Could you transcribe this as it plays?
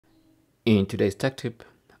In today's tech tip,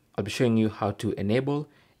 I'll be showing you how to enable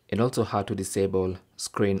and also how to disable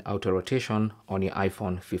screen auto rotation on your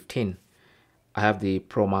iPhone 15. I have the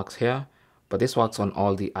Pro Max here, but this works on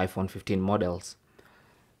all the iPhone 15 models.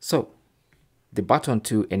 So the button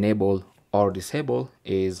to enable or disable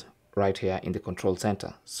is right here in the control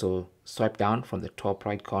center. So swipe down from the top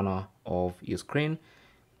right corner of your screen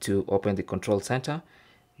to open the control center.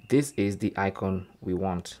 This is the icon we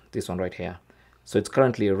want, this one right here. So it's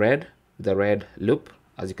currently red, the red loop,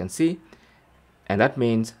 as you can see, and that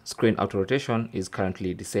means screen auto rotation is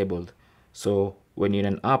currently disabled. So when you're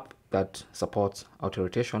in an app that supports auto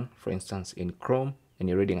rotation, for instance in Chrome, and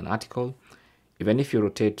you're reading an article, even if you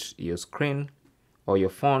rotate your screen or your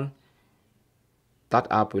phone, that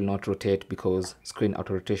app will not rotate because screen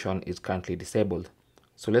auto rotation is currently disabled.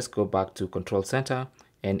 So let's go back to Control Center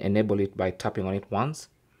and enable it by tapping on it once.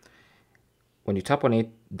 When you tap on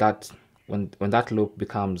it, when that loop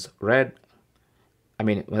becomes red,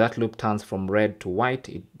 when that loop turns from red to white,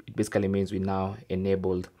 it basically means we now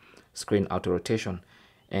enabled screen auto rotation.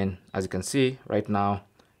 And as you can see right now,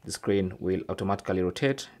 the screen will automatically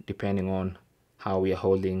rotate depending on how we are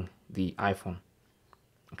holding the iPhone.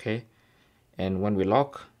 Okay, and when we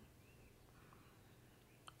lock,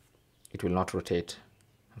 it will not rotate.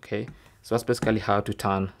 Okay, so that's basically how to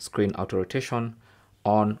turn screen auto rotation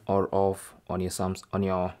on or off on your on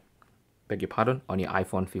your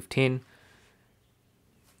iPhone 15,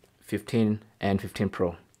 15 and 15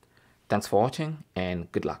 Pro. Thanks for watching and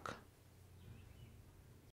good luck.